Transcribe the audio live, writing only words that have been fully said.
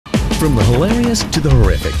From the hilarious to the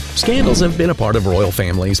horrific, scandals have been a part of royal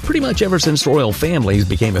families pretty much ever since royal families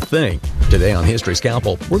became a thing. Today on History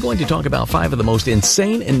Scalpel, we're going to talk about 5 of the most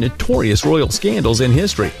insane and notorious royal scandals in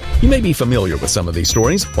history. You may be familiar with some of these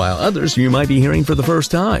stories, while others you might be hearing for the first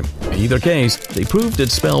time. In either case, they prove to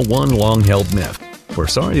dispel one long-held myth. We're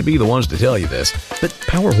sorry to be the ones to tell you this, but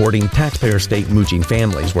power-hoarding, taxpayer state-mooching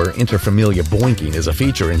families where interfamilial boinking is a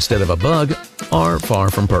feature instead of a bug are far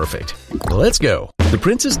from perfect. Let's go. The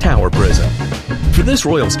Prince's Tower Prison. For this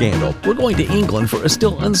royal scandal, we're going to England for a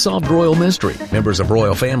still unsolved royal mystery. Members of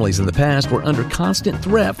royal families in the past were under constant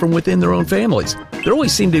threat from within their own families. There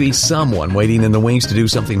always seemed to be someone waiting in the wings to do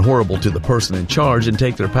something horrible to the person in charge and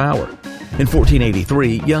take their power. In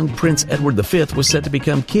 1483, young Prince Edward V was set to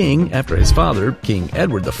become king after his father, King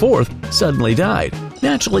Edward IV, suddenly died.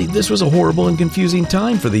 Naturally, this was a horrible and confusing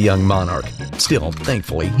time for the young monarch. Still,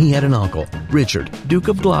 thankfully, he had an uncle, Richard, Duke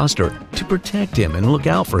of Gloucester, to protect him and look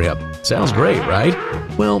out for him. Sounds great, right?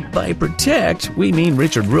 Well, by protect, we mean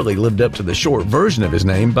Richard really lived up to the short version of his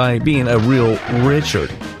name by being a real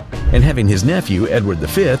Richard, and having his nephew, Edward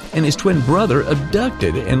V, and his twin brother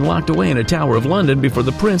abducted and locked away in a tower of London before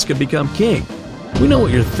the prince could become king. We know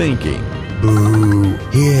what you're thinking. Boo,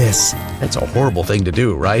 hiss. That's a horrible thing to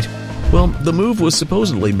do, right? Well, the move was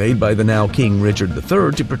supposedly made by the now King Richard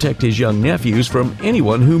III to protect his young nephews from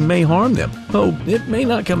anyone who may harm them. Oh, it may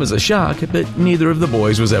not come as a shock, but neither of the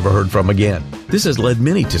boys was ever heard from again. This has led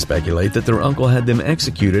many to speculate that their uncle had them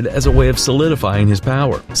executed as a way of solidifying his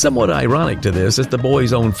power. Somewhat ironic to this is the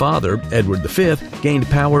boys' own father, Edward V, gained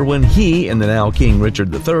power when he and the now King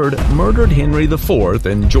Richard III murdered Henry IV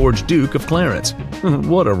and George, Duke of Clarence.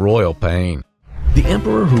 What a royal pain. The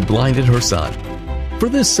Emperor who blinded her son. For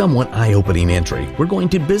this somewhat eye-opening entry, we're going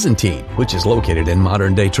to Byzantine, which is located in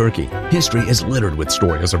modern-day Turkey. History is littered with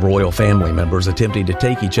stories of royal family members attempting to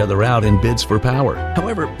take each other out in bids for power.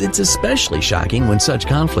 However, it's especially shocking when such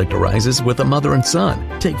conflict arises with a mother and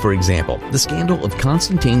son. Take, for example, the scandal of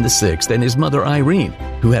Constantine VI and his mother Irene,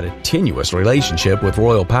 who had a tenuous relationship with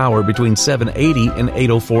royal power between 780 and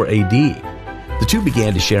 804 AD. The two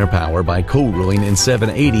began to share power by co-ruling in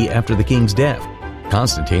 780 after the king's death.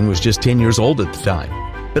 Constantine was just 10 years old at the time,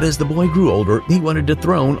 but as the boy grew older, he wanted the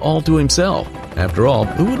throne all to himself. After all,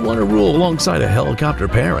 who would want to rule alongside a helicopter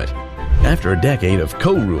parent? After a decade of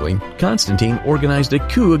co-ruling, Constantine organized a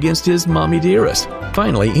coup against his mommy dearest.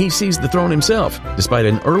 Finally, he seized the throne himself, despite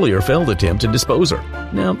an earlier failed attempt to depose her.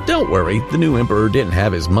 Now, don't worry, the new emperor didn't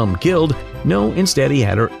have his mom killed. No, instead he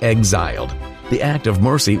had her exiled. The act of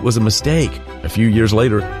mercy was a mistake. A few years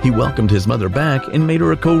later, he welcomed his mother back and made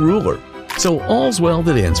her a co-ruler. So all's well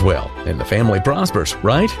that ends well, and the family prospers,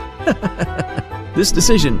 right? This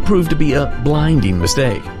decision proved to be a blinding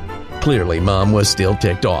mistake. Clearly, Mom was still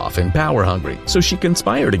ticked off and power-hungry, so she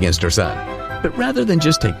conspired against her son. But rather than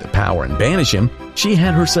just take the power and banish him, she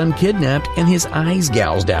had her son kidnapped and his eyes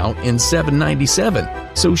gouged out in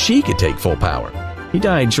 797, so she could take full power. He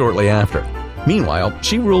died shortly after. Meanwhile,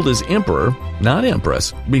 she ruled as emperor, not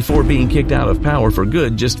empress, before being kicked out of power for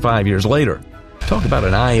good just 5 years later. Talk about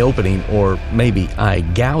an eye-opening or maybe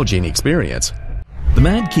eye-gouging experience. The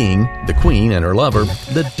Mad King, the Queen, and her lover,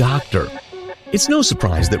 the Doctor. It's no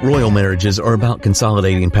surprise that royal marriages are about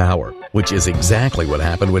consolidating power, which is exactly what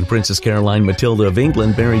happened when Princess Caroline Matilda of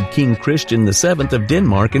England married King Christian VII of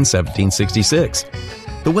Denmark in 1766.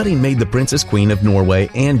 The wedding made the princess queen of Norway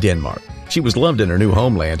and Denmark. She was loved in her new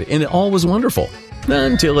homeland, and it all was wonderful.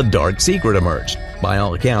 Until a dark secret emerged. By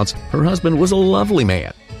all accounts, her husband was a lovely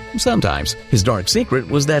man. Sometimes. His dark secret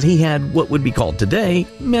was that he had what would be called today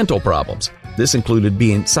mental problems. This included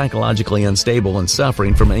being psychologically unstable and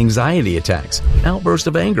suffering from anxiety attacks, outbursts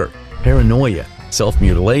of anger, paranoia,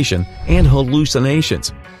 self-mutilation, and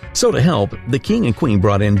hallucinations. So to help, the king and queen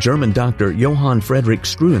brought in German doctor Johann Friedrich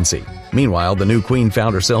Struensee. Meanwhile, the new queen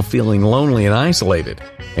found herself feeling lonely and isolated.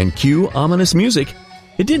 And cue ominous music.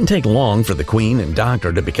 It didn't take long for the queen and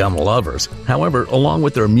doctor to become lovers. However, along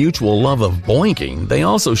with their mutual love of boinking, they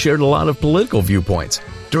also shared a lot of political viewpoints.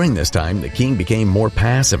 During this time, the king became more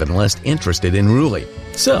passive and less interested in ruling.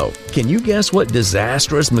 So, can you guess what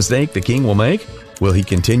disastrous mistake the king will make? Will he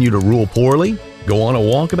continue to rule poorly, go on a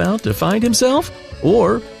walkabout to find himself?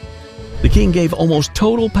 Or the king gave almost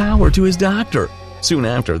total power to his doctor. Soon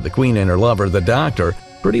after, the queen and her lover, the doctor,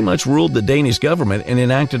 pretty much ruled the Danish government and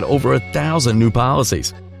enacted over 1,000 new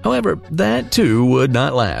policies. However, that too would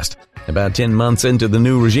not last. About 10 months into the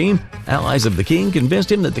new regime, allies of the king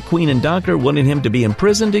convinced him that the queen and doctor wanted him to be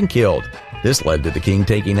imprisoned and killed. This led to the king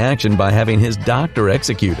taking action by having his doctor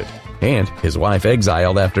executed, and his wife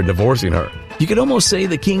exiled after divorcing her. You could almost say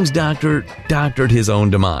the king's doctor doctored his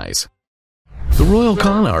own demise. The royal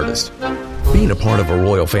con artist. Being a part of a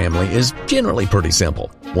royal family is generally pretty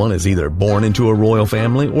simple. One is either born into a royal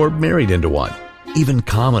family or married into one. Even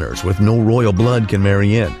commoners with no royal blood can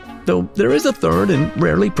marry in. Though there is a third and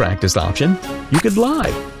rarely practiced option. You could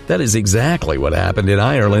lie. That is exactly what happened in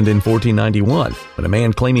Ireland in 1491, when a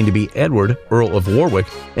man claiming to be Edward, Earl of Warwick,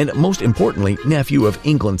 and most importantly, nephew of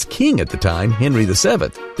England's king at the time, Henry VII.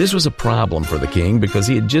 This was a problem for the king because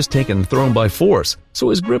he had just taken the throne by force, so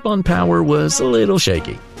his grip on power was a little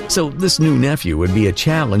shaky. So this new nephew would be a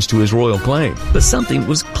challenge to his royal claim, but something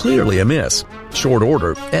was clearly amiss. Short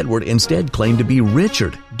order, Edward instead claimed to be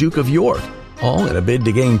Richard, Duke of York, all in a bid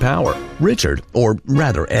to gain power. Richard, or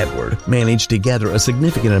rather Edward, managed to gather a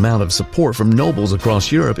significant amount of support from nobles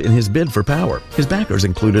across Europe in his bid for power. His backers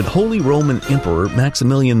included Holy Roman Emperor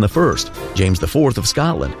Maximilian I, James IV of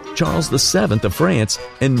Scotland, Charles VII of France,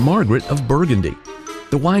 and Margaret of Burgundy.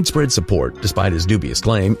 The widespread support, despite his dubious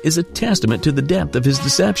claim, is a testament to the depth of his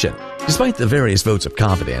deception. Despite the various votes of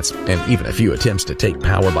confidence, and even a few attempts to take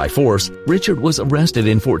power by force, Richard was arrested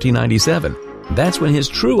in 1497. That's when his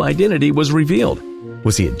true identity was revealed.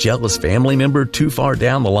 Was he a jealous family member too far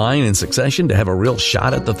down the line in succession to have a real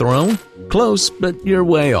shot at the throne? Close, but you're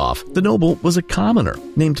way off. The noble was a commoner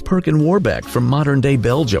named Perkin Warbeck from modern-day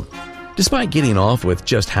Belgium. Despite getting off with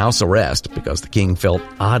just house arrest because the king felt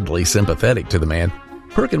oddly sympathetic to the man,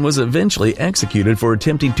 Perkin was eventually executed for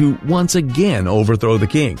attempting to once again overthrow the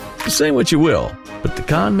king. Say what you will, but the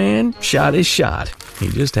con man shot his shot. He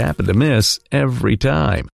just happened to miss every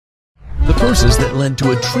time. The purses that led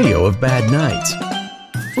to a trio of bad nights.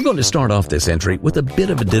 We're going to start off this entry with a bit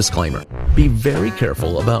of a disclaimer. Be very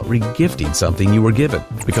careful about regifting something you were given,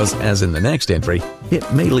 because as in the next entry,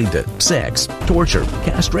 it may lead to sex, torture,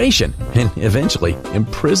 castration, and eventually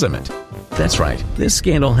imprisonment. That's right, this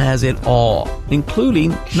scandal has it all,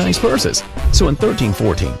 including nice purses. So in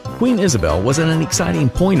 1314, Queen Isabel was at an exciting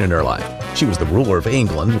point in her life. She was the ruler of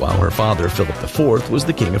England, while her father, Philip IV, was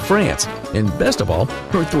the king of France. And best of all,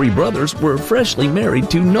 her three brothers were freshly married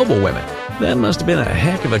to noblewomen. That must have been a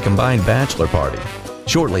heck of a combined bachelor party.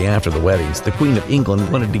 Shortly after the weddings, the Queen of England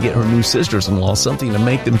wanted to get her new sisters-in-law something to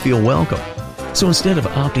make them feel welcome. So instead of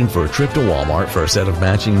opting for a trip to Walmart for a set of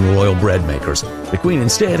matching royal bread makers, the Queen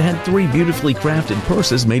instead had 3 beautifully crafted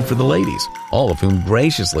purses made for the ladies, all of whom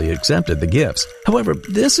graciously accepted the gifts. However,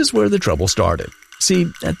 this is where the trouble started. See,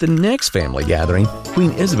 at the next family gathering,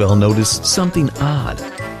 Queen Isabel noticed something odd.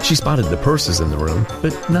 She spotted the purses in the room,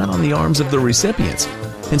 but not on the arms of the recipients.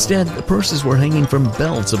 Instead, the purses were hanging from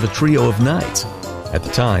belts of a trio of knights. At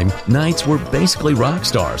the time, knights were basically rock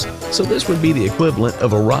stars, so this would be the equivalent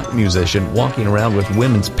of a rock musician walking around with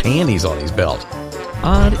women's panties on his belt.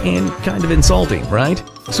 Odd and kind of insulting, right?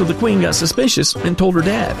 So the queen got suspicious and told her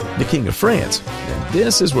dad, the king of France. And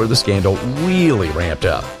this is where the scandal really ramped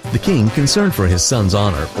up. The king, concerned for his son's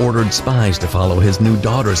honor, ordered spies to follow his new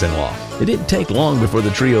daughters-in-law. It didn't take long before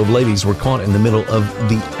the trio of ladies were caught in the middle of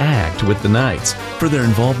the act with the knights. For their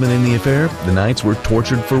involvement in the affair, the knights were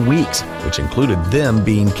tortured for weeks, which included them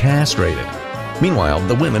being castrated. Meanwhile,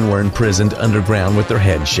 the women were imprisoned underground with their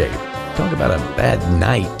heads shaved. Talk about a bad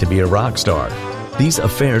night to be a rock star. These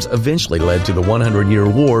affairs eventually led to the 100-year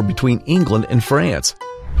war between England and France.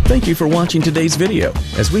 Thank you for watching today's video.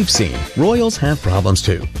 As we've seen, royals have problems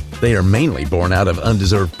too. They are mainly born out of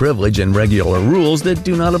undeserved privilege and regular rules that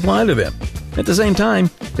do not apply to them. At the same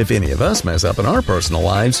time, if any of us mess up in our personal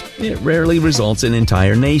lives, it rarely results in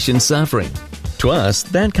entire nations suffering. To us,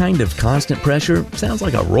 that kind of constant pressure sounds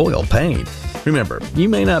like a royal pain. Remember, you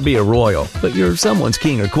may not be a royal, but you're someone's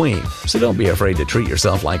king or queen, so don't be afraid to treat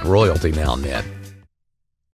yourself like royalty now and then.